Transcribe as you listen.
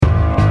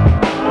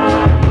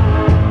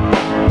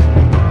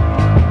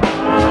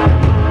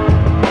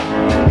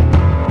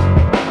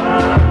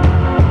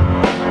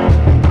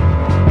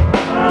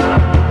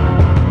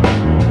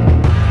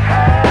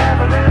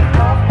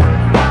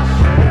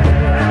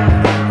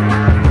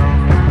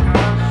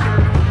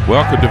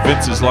Welcome to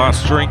Vince's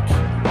Last Drink.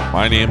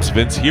 My name's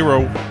Vince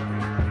Hero.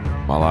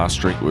 My last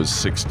drink was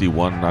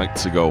 61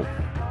 nights ago.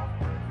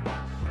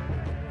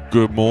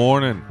 Good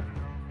morning.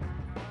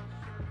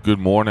 Good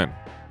morning.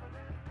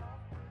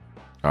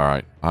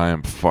 Alright, I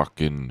am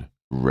fucking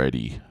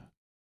ready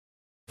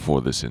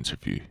for this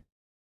interview.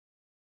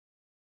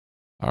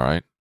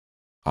 Alright?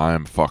 I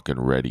am fucking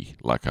ready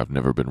like I've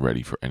never been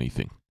ready for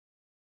anything.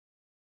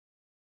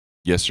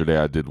 Yesterday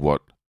I did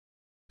what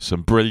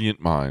some brilliant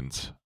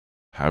minds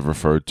have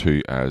referred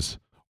to as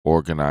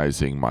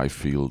organizing my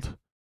field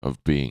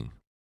of being.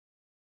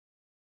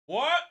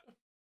 What?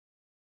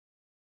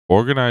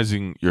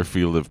 Organizing your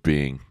field of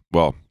being.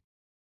 Well,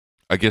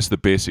 I guess the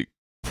basic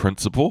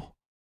principle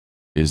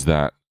is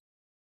that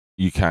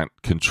you can't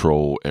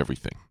control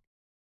everything.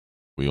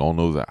 We all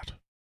know that.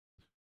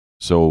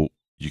 So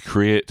you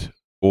create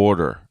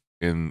order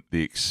in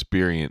the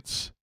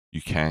experience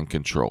you can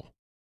control.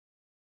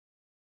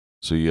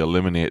 So you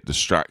eliminate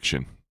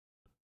distraction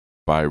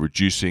by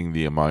reducing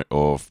the amount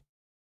of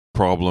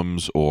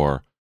problems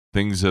or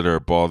things that are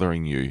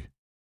bothering you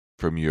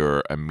from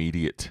your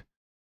immediate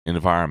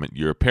environment.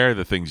 You repair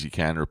the things you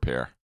can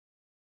repair.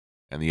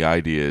 And the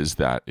idea is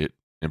that it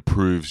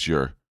improves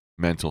your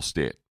mental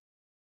state.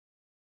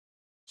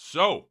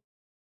 So,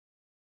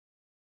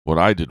 what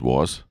I did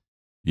was,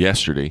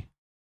 yesterday,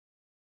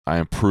 I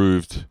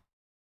improved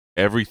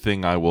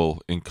everything I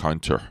will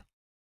encounter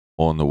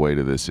on the way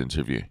to this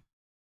interview.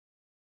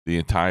 The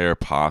entire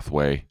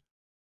pathway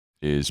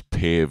is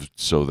paved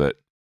so that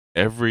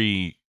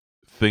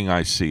everything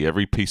I see,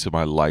 every piece of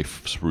my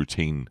life's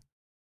routine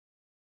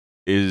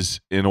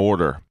is in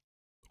order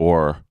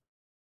or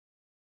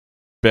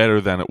better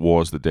than it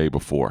was the day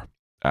before,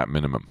 at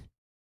minimum.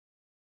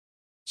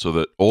 So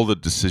that all the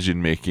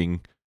decision making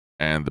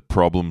and the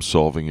problem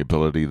solving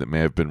ability that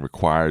may have been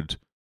required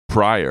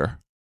prior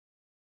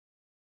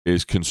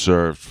is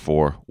conserved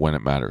for when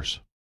it matters.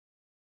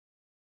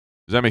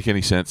 Does that make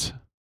any sense?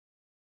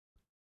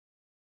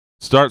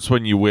 Starts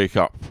when you wake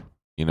up,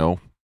 in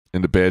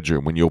the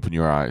bedroom, when you open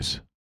your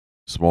eyes.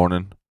 This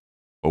morning,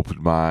 opened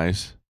my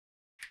eyes,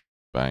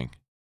 bang,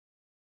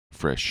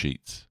 fresh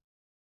sheets.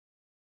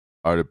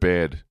 Out of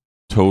bed,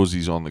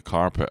 toesies on the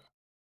carpet.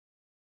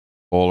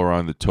 All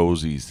around the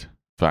toesies,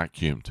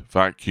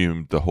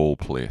 vacuumed the whole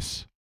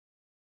place.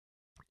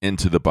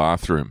 Into the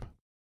bathroom.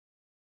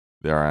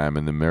 There I am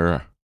in the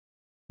mirror.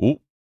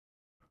 Oh,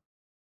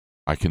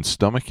 I can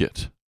stomach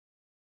it.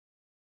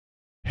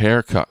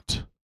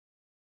 Haircut.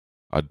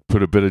 I'd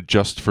put a bit of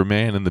Just for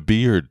Men in the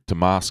beard to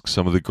mask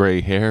some of the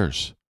grey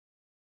hairs.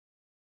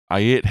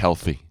 I ate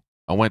healthy.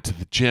 I went to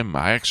the gym.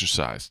 I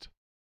exercised.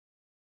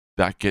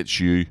 That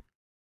gets you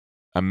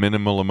a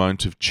minimal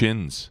amount of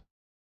chins.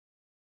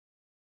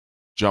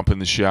 Jump in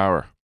the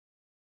shower.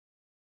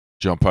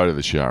 Jump out of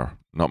the shower.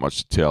 Not much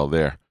to tell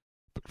there.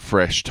 But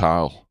fresh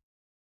towel.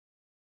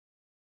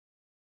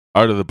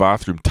 Out of the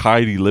bathroom.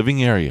 Tidy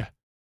living area.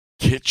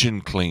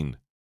 Kitchen clean.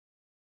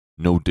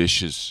 No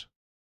dishes.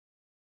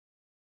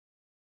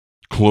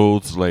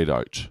 Clothes laid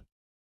out.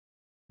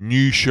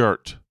 New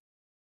shirt.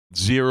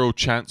 Zero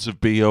chance of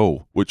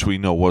BO, which we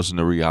know wasn't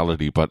a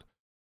reality, but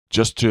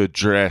just to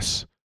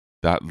address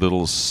that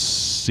little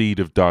seed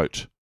of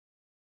doubt.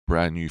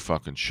 Brand new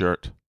fucking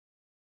shirt.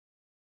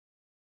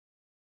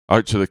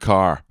 Out to the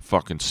car.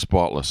 Fucking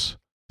spotless.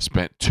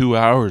 Spent 2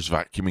 hours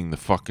vacuuming the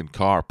fucking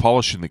car,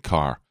 polishing the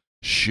car.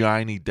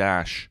 Shiny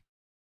dash.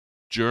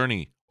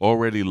 Journey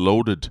already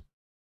loaded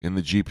in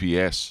the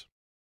GPS.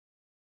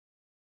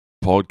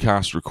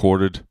 Podcast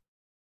recorded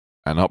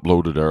and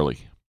uploaded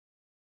early.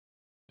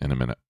 In a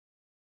minute.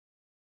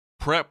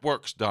 Prep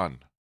work's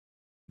done.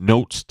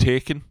 Notes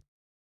taken.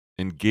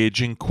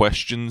 Engaging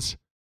questions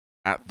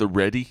at the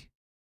ready.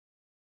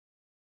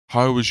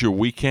 How was your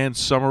weekend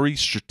summary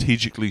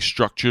strategically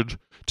structured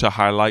to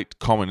highlight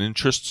common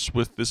interests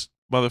with this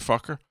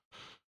motherfucker?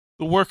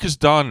 The work is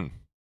done.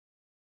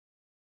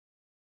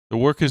 The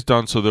work is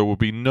done, so there will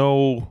be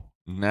no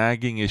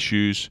nagging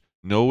issues,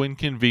 no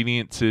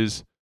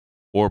inconveniences,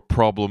 or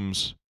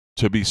problems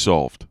to be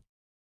solved.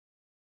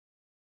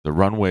 The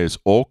runway is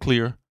all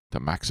clear to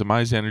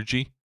maximize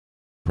energy,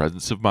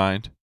 presence of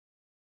mind,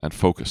 and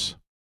focus.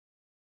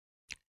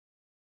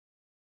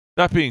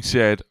 That being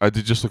said, I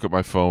did just look at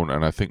my phone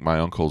and I think my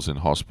uncle's in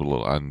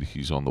hospital and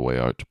he's on the way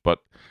out. But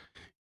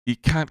you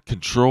can't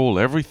control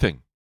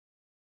everything.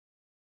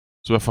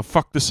 So if I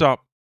fuck this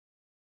up,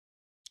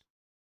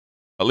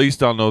 at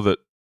least I'll know that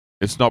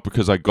it's not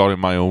because I got in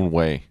my own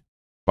way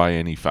by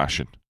any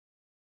fashion.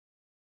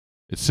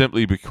 It's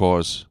simply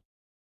because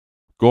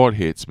God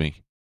hates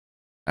me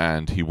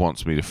and he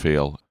wants me to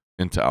fail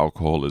into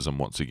alcoholism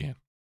once again.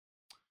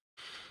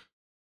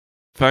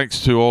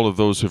 Thanks to all of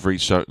those who've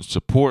reached out in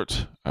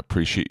support. I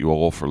appreciate you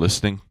all for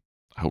listening.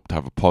 I hope to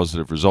have a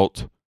positive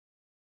result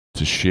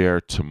to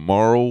share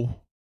tomorrow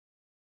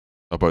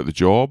about the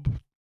job.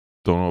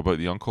 Don't know about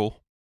the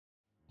uncle.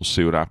 We'll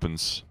see what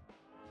happens.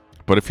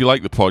 But if you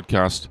like the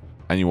podcast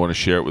and you want to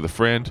share it with a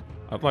friend,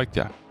 I'd like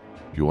that.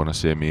 If you want to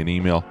send me an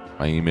email,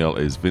 my email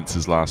is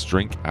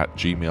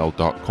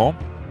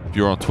vinceslastdrink@gmail.com. If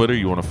you're on Twitter,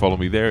 you want to follow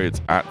me there,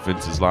 it's at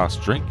Vince's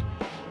Last Drink.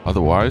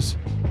 Otherwise,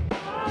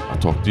 I'll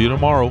talk to you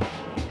tomorrow.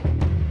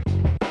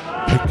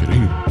 Take it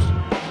easy.